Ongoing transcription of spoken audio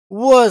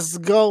What's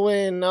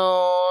going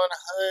on,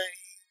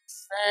 Hoodie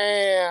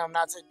fam?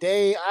 Now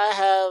today I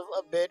have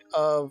a bit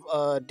of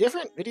a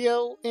different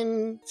video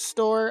in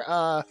store.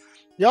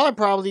 Y'all are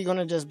probably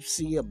gonna just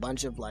see a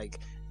bunch of like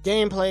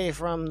gameplay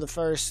from the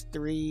first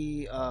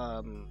three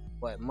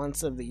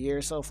months of the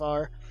year so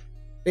far,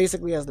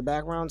 basically as the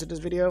background to this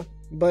video.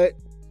 But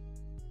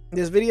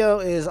this video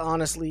is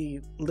honestly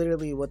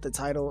literally what the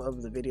title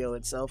of the video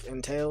itself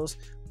entails.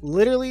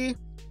 Literally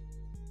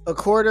a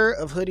quarter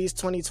of Hoodie's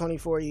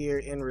 2024 year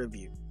in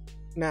review.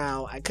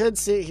 Now, I could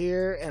sit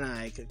here and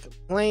I could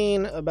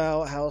complain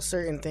about how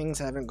certain things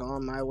haven't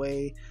gone my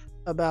way,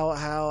 about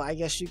how I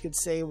guess you could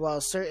say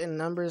while certain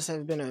numbers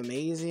have been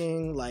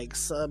amazing, like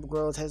sub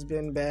growth has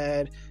been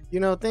bad, you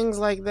know, things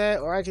like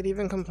that. Or I could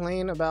even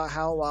complain about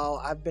how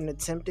while I've been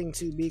attempting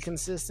to be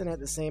consistent,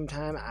 at the same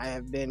time I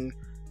have been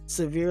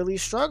severely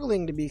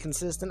struggling to be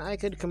consistent. I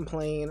could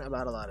complain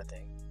about a lot of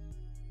things.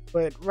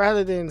 But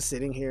rather than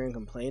sitting here and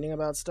complaining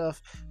about stuff,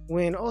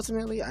 when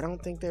ultimately I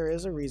don't think there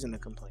is a reason to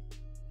complain,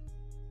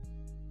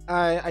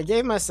 I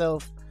gave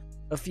myself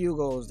a few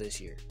goals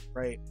this year,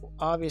 right?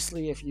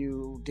 Obviously, if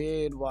you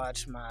did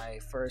watch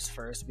my first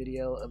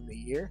video of the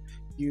year,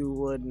 you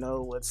would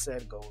know what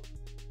said goal.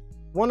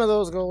 One of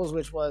those goals,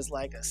 which was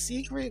like a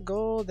secret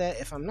goal that,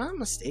 if I'm not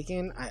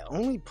mistaken, I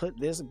only put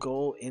this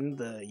goal in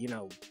the,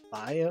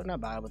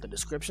 not bio, but the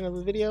description of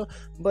the video.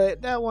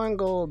 But that one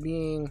goal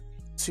being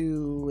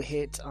to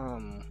hit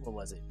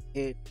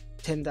hit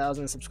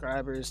 10,000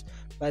 subscribers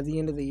by the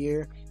end of the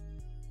year.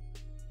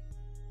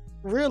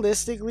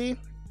 Realistically,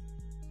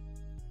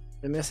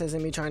 this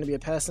isn't me trying to be a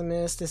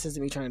pessimist, this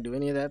isn't me trying to do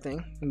any of that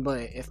thing,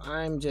 but if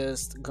I'm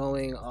just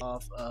going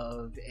off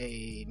of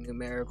a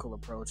numerical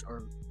approach,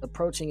 or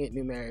approaching it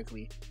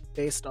numerically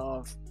based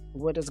off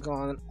what has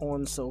gone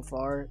on so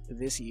far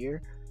this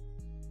year,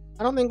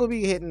 I don't think we'll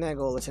be hitting that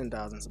goal of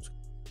 10,000 subscribers.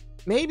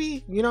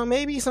 Maybe,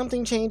 maybe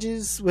something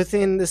changes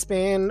within the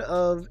span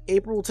of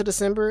April to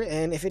December,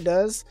 and if it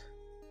does,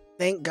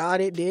 thank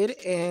God it did,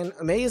 and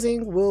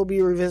amazing, we'll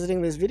be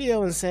revisiting this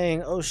video and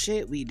saying, oh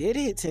shit, we did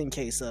hit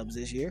 10k subs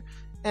this year,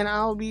 and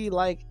I'll be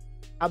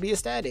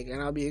ecstatic,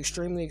 and I'll be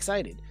extremely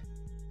excited.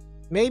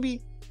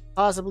 Maybe,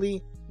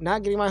 possibly,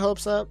 not getting my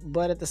hopes up,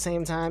 but at the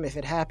same time, if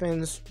it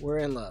happens, we're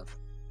in love.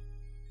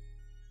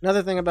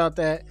 Another thing about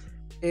that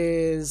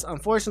is,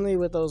 unfortunately,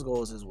 with those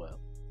goals as well,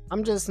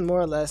 I'm just more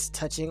or less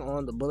touching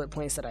on the bullet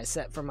points that I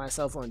set for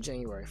myself on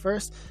January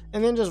 1st,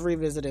 and then just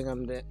revisiting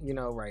them,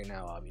 right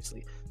now,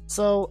 obviously.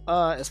 So,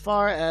 as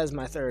far as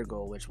my third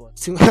goal, which was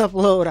to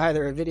upload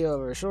either a video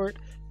or a short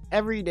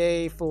every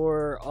day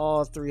for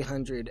all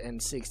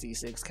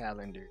 366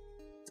 calendars.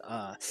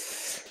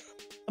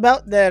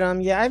 About that,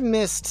 I've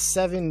missed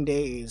 7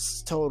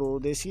 days total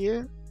this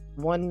year.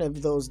 One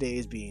of those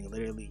days being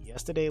literally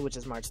yesterday, which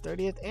is March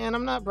 30th, and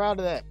I'm not proud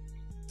of that.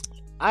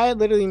 I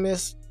literally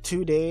missed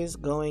 2 days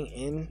going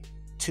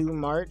into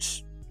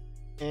March,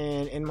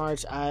 and in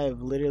March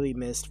I've literally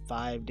missed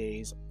 5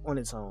 days on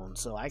its own.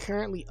 So I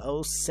currently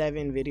owe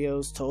 7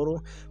 videos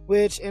total,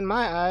 which in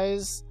my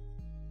eyes,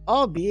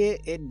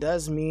 albeit it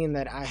does mean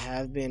that I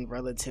have been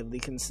relatively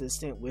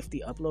consistent with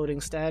the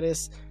uploading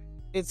status,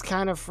 it's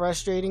kind of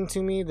frustrating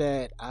to me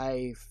that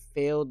I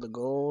failed the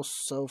goal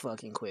so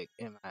fucking quick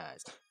in my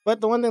eyes.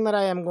 But the one thing that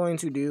I am going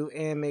to do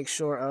and make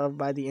sure of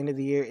by the end of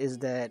the year is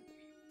that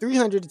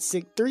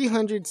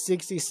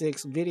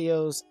 366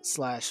 videos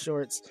 /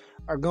 shorts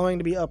are going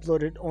to be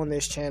uploaded on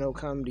this channel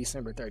come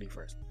December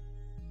 31st.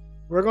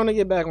 We're going to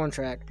get back on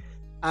track.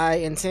 I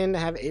intend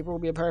to have April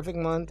be a perfect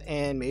month,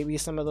 and maybe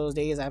some of those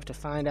days I have to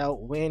find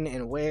out when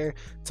and where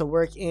to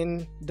work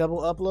in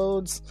double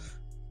uploads.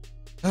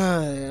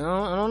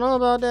 I don't know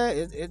about that.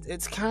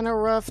 It's kind of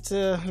rough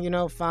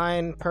to,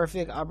 find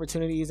perfect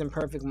opportunities and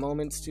perfect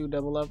moments to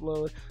double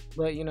upload.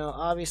 But,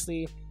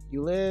 obviously,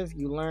 you live,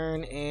 you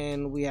learn,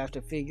 and we have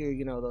to figure,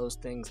 those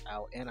things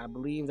out. And I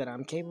believe that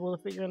I'm capable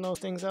of figuring those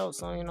things out.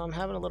 So, I'm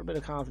having a little bit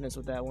of confidence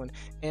with that one.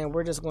 And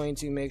we're just going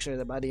to make sure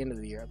that by the end of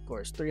the year, of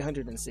course,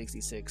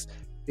 366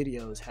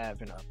 videos have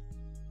been up.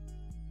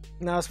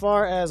 Now, as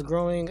far as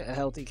growing a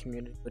healthy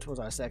community, which was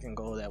our second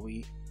goal that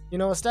we,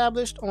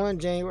 established on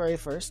January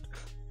 1st,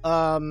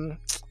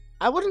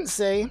 I wouldn't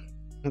say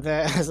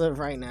that as of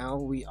right now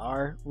we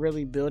are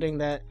really building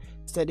that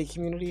steady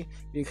community,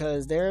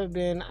 because there have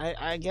been,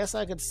 I guess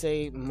I could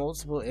say,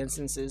 multiple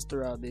instances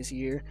throughout this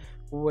year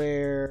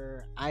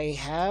where I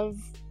have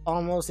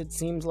almost, it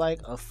seems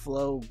like, a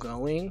flow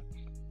going,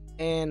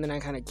 and then I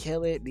kind of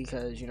kill it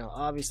because,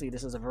 obviously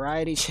this is a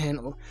variety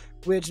channel,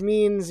 which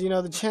means,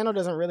 the channel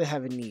doesn't really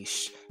have a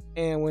niche.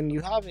 And when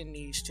you have a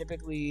niche,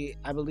 typically,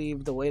 I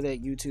believe the way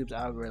that YouTube's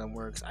algorithm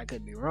works, I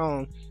could be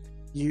wrong,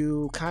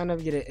 you kind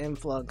of get an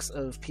influx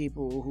of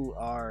people who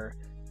are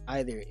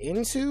either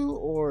into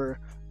or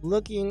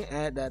looking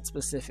at that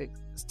specific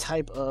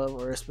type of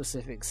or a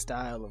specific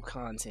style of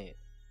content.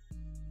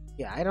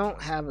 Yeah, I don't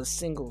have a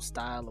single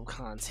style of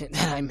content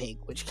that I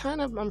make, which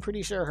kind of, I'm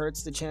pretty sure,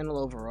 hurts the channel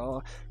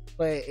overall.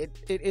 But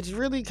it's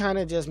really kind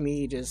of just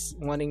me just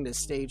wanting to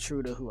stay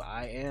true to who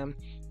I am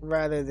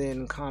rather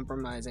than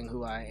compromising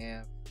who I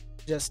am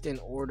just in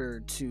order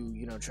to,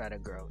 you know, try to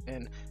grow.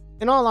 And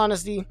in all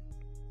honesty,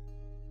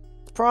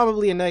 it's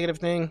probably a negative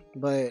thing,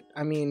 but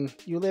I mean,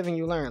 you live and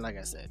you learn, like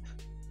I said.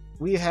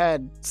 We've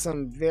had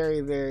some very,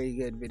 very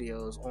good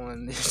videos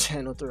on this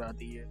channel throughout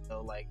the year,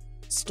 though. Like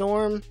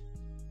Storm,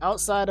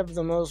 outside of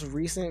the most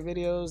recent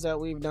videos that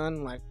we've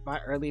done, like my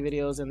early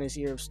videos in this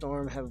year of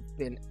Storm have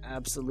been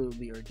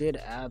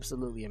did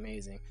absolutely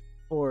amazing.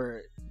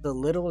 For the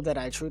little that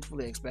I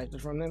truthfully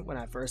expected from them when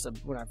I first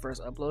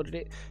uploaded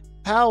it,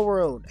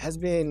 Palworld has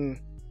been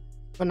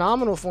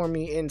phenomenal for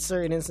me in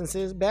certain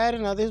instances, bad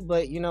in others,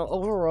 but you know,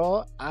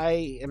 overall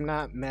I am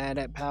not mad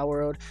at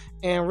Palworld.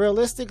 And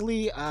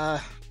realistically,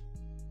 I've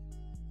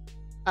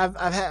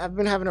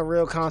been having a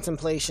real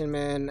contemplation,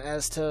 man,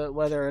 as to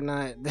whether or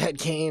not that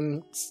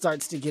game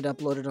starts to get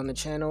uploaded on the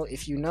channel.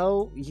 If you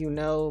know, you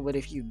know, but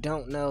if you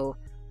don't know,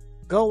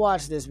 go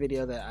watch this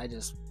video that I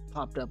just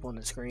popped up on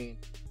the screen.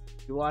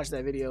 If you watch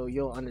that video,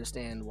 you'll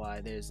understand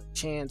why there's a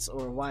chance,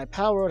 or why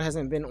Palworld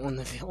hasn't been on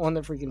the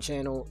freaking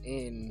channel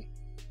in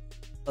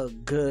a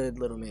good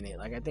little minute.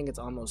 Like I think it's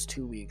almost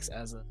 2 weeks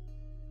as of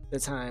the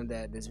time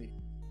that this video.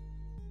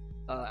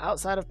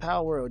 Outside of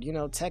Palworld, you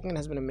know, Tekken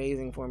has been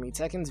amazing for me.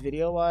 Tekken's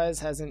video wise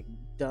hasn't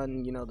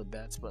done, you know, the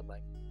best, but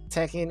like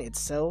Tekken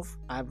itself,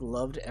 I've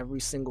loved every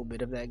single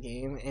bit of that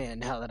game.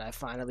 And now that I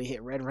finally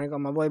hit red rank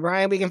on my boy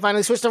Brian, we can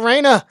finally switch to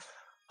Reina.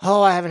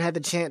 Oh, I haven't had the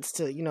chance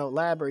to, you know,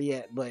 labor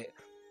yet, but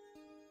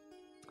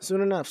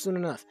soon enough.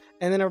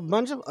 And then a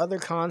bunch of other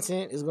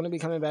content is going to be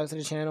coming back to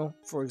the channel.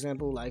 For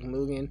example, like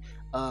Mugen.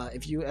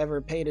 If you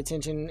ever paid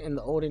attention in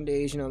the olden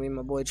days, you know, me and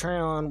my boy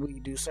Treon, we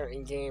do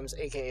certain games,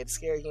 aka the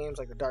scary games,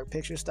 like the dark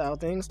picture style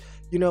things.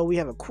 You know, we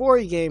have a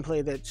Quarry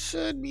gameplay that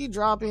should be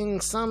dropping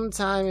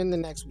sometime in the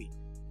next week.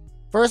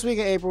 First week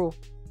of April,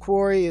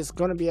 Quarry is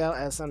going to be out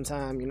at some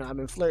time. You know, I've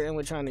been flirting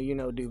with trying to, you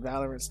know, do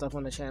Valorant stuff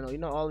on the channel. You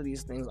know, all of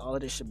these things, all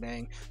of this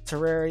shebang.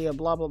 Terraria,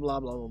 blah, blah, blah,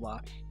 blah, blah, blah.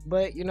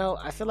 But, you know,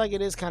 I feel like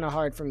it is kind of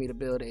hard for me to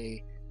build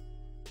a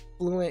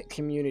fluent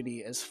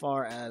community as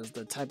far as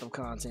the type of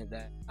content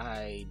that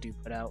I do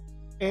put out.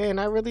 And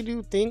I really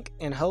do think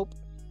and hope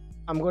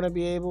I'm going to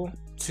be able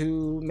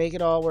to make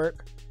it all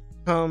work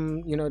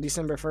come, you know,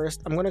 December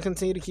 1st. I'm going to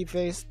continue to keep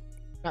faith.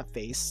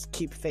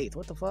 Keep faith.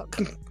 What the fuck?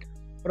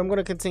 But I'm going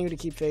to continue to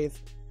keep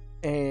faith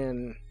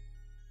and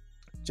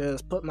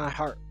just put my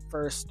heart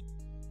first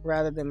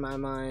rather than my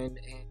mind,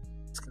 and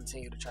just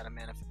continue to try to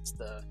manifest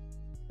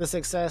the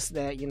success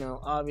that, you know,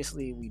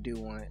 obviously we do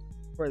want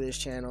for this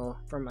channel,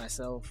 for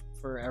myself,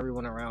 for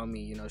everyone around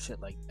me, you know, shit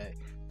like that.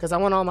 Because I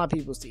want all my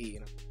peoples to eat, you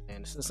know,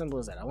 and it's as simple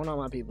as that. I want all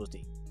my peoples to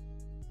eat.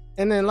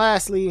 And then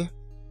lastly,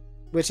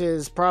 which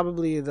is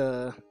probably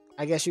the,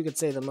 I guess you could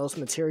say, the most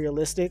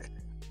materialistic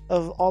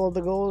of all of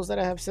the goals that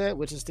I have set,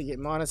 which is to get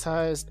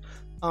monetized. If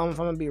I'm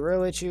gonna be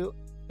real with you,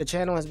 the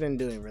channel has been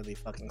doing really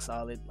fucking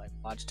solid, like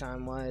watch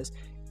time wise.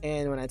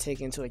 And when I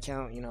take into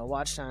account, you know,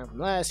 watch time from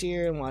last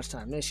year and watch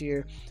time this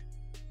year,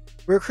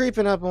 we're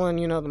creeping up on,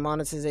 you know, the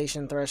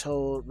monetization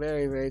threshold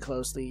very, very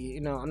closely.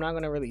 You know, I'm not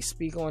going to really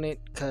speak on it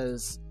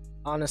because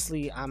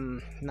honestly,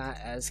 I'm not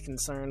as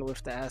concerned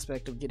with the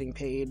aspect of getting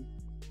paid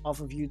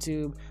off of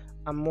YouTube.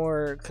 I'm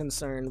more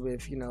concerned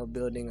with, you know,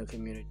 building a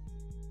community.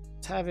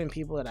 Having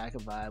people that I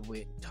could vibe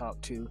with,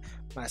 talk to,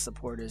 my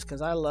supporters,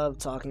 because I love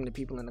talking to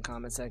people in the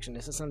comment section.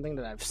 This is something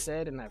that I've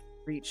said and I've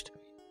preached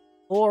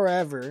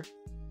forever.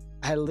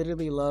 I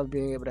literally love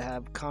being able to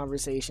have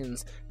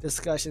conversations,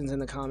 discussions in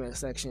the comment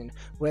section,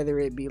 whether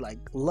it be like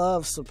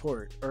love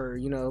support or,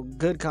 you know,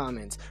 good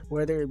comments,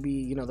 whether it be,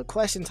 you know, the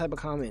question type of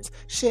comments,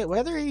 shit,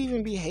 whether it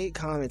even be hate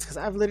comments, because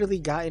I've literally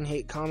gotten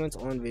hate comments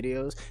on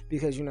videos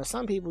because, you know,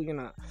 some people, you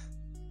know,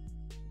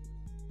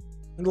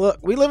 look,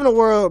 we live in a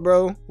world,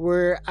 bro,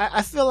 where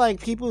I feel like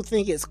people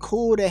think it's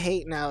cool to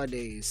hate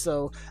nowadays.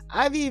 So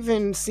I've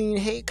even seen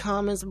hate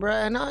comments, bro,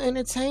 and I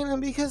entertain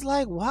them because,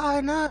 like,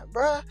 why not,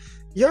 bro?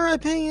 Your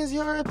opinion's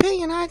your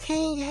opinion. I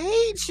can't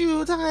hate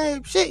you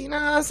type shit, you know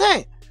what I'm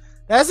saying?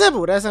 That's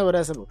simple.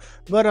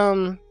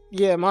 But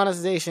yeah,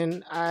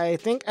 monetization, I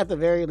think at the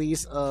very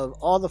least of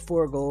all the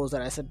 4 goals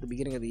that I set at the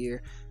beginning of the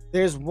year,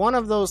 there's one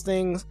of those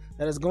things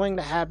that is going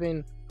to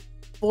happen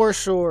for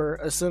sure,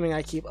 assuming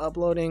I keep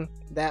uploading.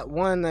 That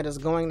one that is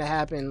going to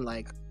happen,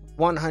 like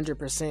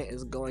 100%,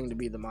 is going to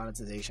be the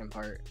monetization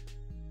part.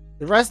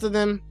 The rest of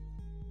them,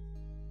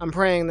 I'm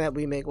praying that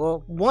we make,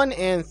 well, 1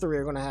 and 3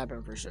 are going to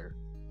happen for sure.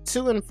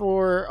 2 and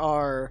 4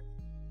 are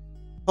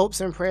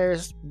hopes and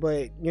prayers,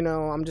 but, you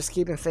know, I'm just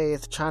keeping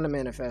faith, trying to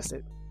manifest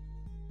it.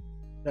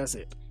 That's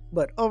it.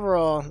 But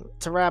overall,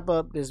 to wrap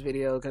up this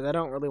video, because I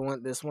don't really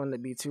want this one to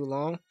be too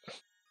long,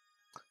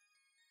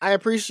 I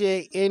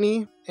appreciate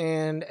any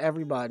and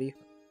everybody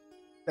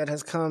that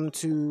has come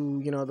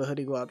to, you know, the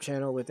Hoodiegwop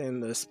channel within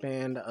the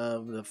span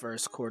of the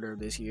first quarter of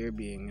this year,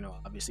 being, you know,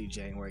 obviously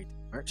January to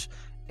March.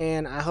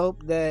 And I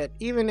hope that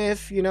even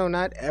if, you know,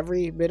 not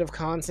every bit of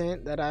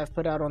content that I've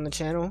put out on the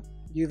channel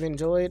you've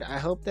enjoyed, I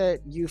hope that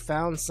you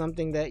found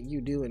something that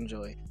you do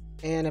enjoy.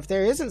 And if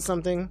there isn't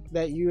something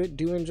that you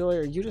do enjoy,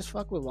 or you just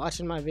fuck with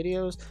watching my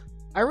videos,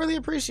 I really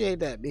appreciate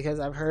that, because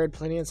I've heard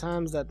plenty of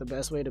times that the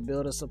best way to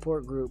build a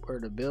support group, or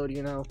to build,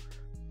 you know,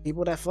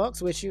 people that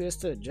fucks with you is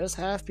to just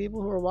have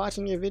people who are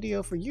watching your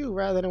video for you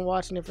rather than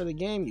watching it for the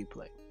game you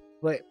play.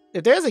 But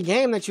if there's a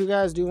game that you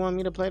guys do want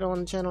me to play on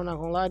the channel, not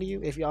gonna lie to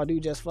you, if y'all do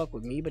just fuck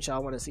with me but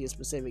y'all want to see a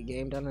specific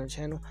game done on the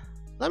channel,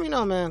 let me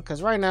know, man,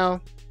 because right now,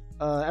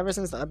 ever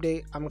since the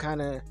update, I'm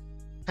kind of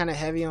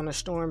heavy on the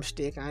storm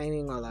stick. I ain't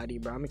even gonna lie to you,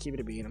 bro. I'm gonna keep it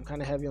a beat. I'm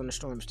kind of heavy on the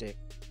storm stick,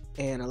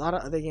 and a lot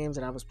of other games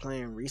that I was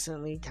playing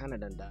recently kind of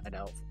done died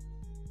out.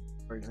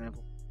 For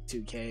example,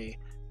 2K,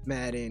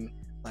 Madden.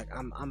 Like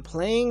I'm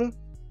playing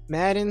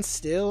Madden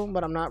still,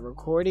 but I'm not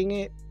recording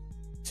it.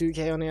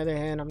 2K on the other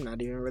hand, I'm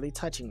not even really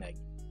touching that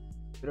game.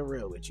 Keep it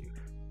real with you,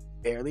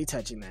 barely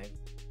touching that.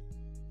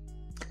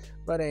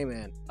 But hey,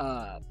 man,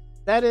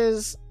 that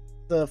is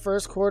the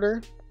first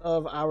quarter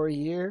of our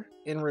year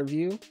in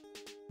review.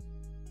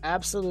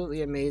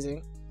 Absolutely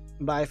amazing.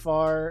 By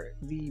far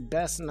the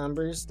best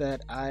numbers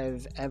that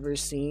I've ever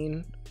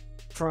seen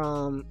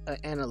from an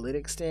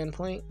analytics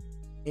standpoint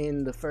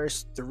in the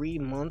first 3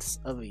 months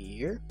of a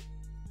year.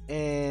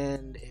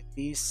 And if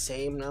these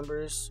same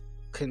numbers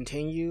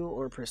continue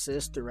or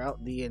persist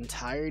throughout the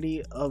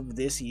entirety of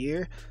this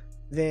year,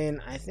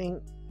 then I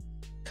think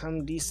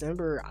come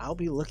December I'll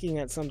be looking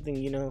at something,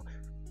 you know,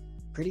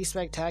 pretty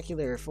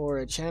spectacular for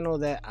a channel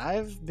that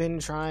I've been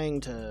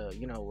trying to,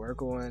 you know,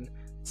 work on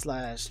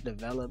 /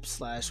 develop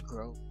 /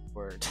 grow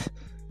for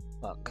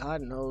fuck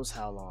God knows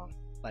how long.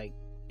 Like,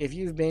 if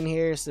you've been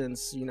here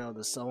since, you know,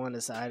 the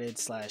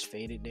𝙨𝙪𝙧𝙚 /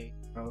 faded day,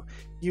 bro,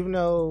 you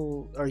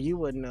know, or you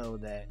would know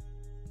that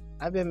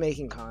I've been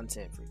making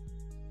content for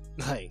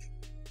like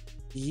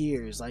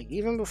years. Like,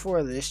 even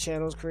before this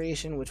channel's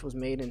creation, which was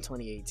made in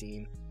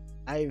 2018,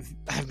 I've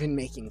been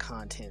making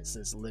content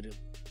since literally.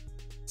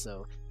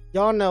 So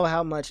y'all know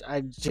how much I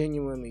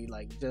genuinely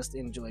like just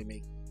enjoy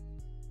making.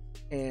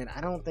 And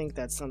I don't think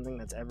that's something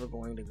that's ever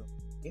going to go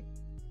away.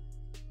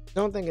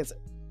 Don't think it's,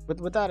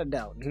 without a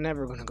doubt,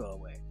 never going to go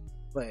away.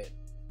 But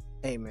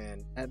hey,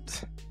 man,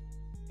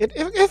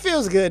 it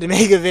feels good to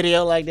make a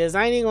video like this.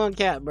 I ain't even gonna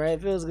cap, bro.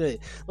 It feels good.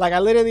 Like, I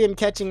literally am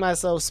catching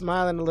myself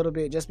smiling a little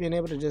bit, just being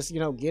able to just, you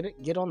know,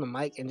 get on the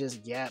mic and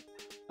just yap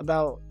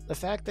about the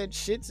fact that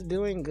shit's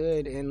doing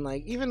good. And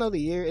like, even though the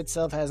year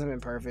itself hasn't been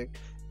perfect,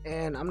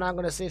 and I'm not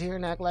gonna sit here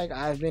and act like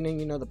I've been in,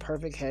 you know, the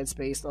perfect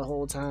headspace the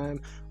whole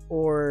time,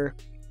 or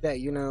that,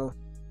 you know,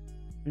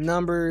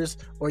 numbers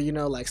or, you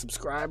know, like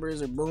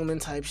subscribers are booming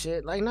type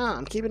shit. Like, nah,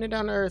 I'm keeping it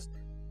down to earth.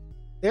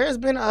 There's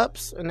been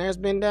ups and there's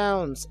been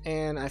downs,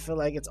 and I feel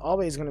like it's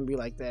always going to be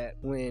like that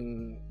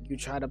when you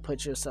try to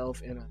put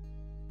yourself in a,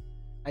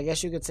 I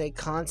guess you could say,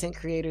 content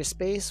creator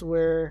space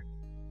where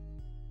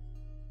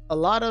a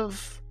lot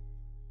of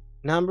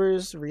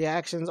numbers,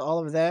 reactions, all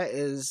of that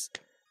is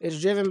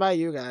driven by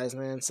you guys,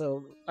 man.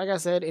 So like I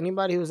said,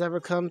 anybody who's ever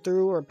come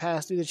through or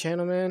passed through the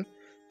channel, man,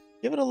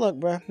 give it a look,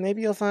 bro.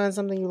 Maybe you'll find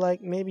something you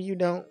like, maybe you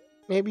don't.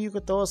 Maybe you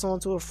could throw us on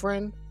to a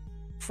friend.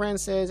 Friend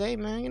says, hey,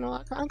 man, you know,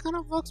 I kind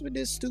of fucks with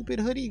this stupid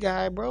hoodie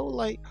guy, bro.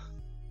 Like,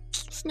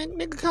 this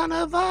nigga kind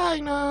of a vibe,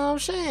 you know what I'm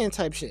saying,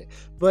 type shit.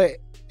 But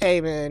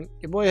hey, man,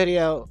 your boy Hoodie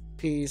out.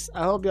 Peace.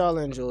 I hope y'all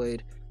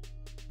enjoyed.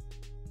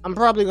 I'm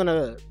probably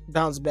gonna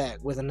bounce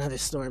back with another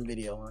Storm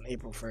video on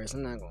April 1st.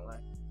 I'm not gonna lie.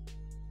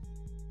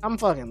 I'm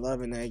fucking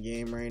loving that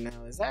game right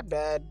now. Is that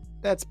bad?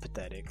 That's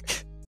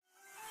pathetic.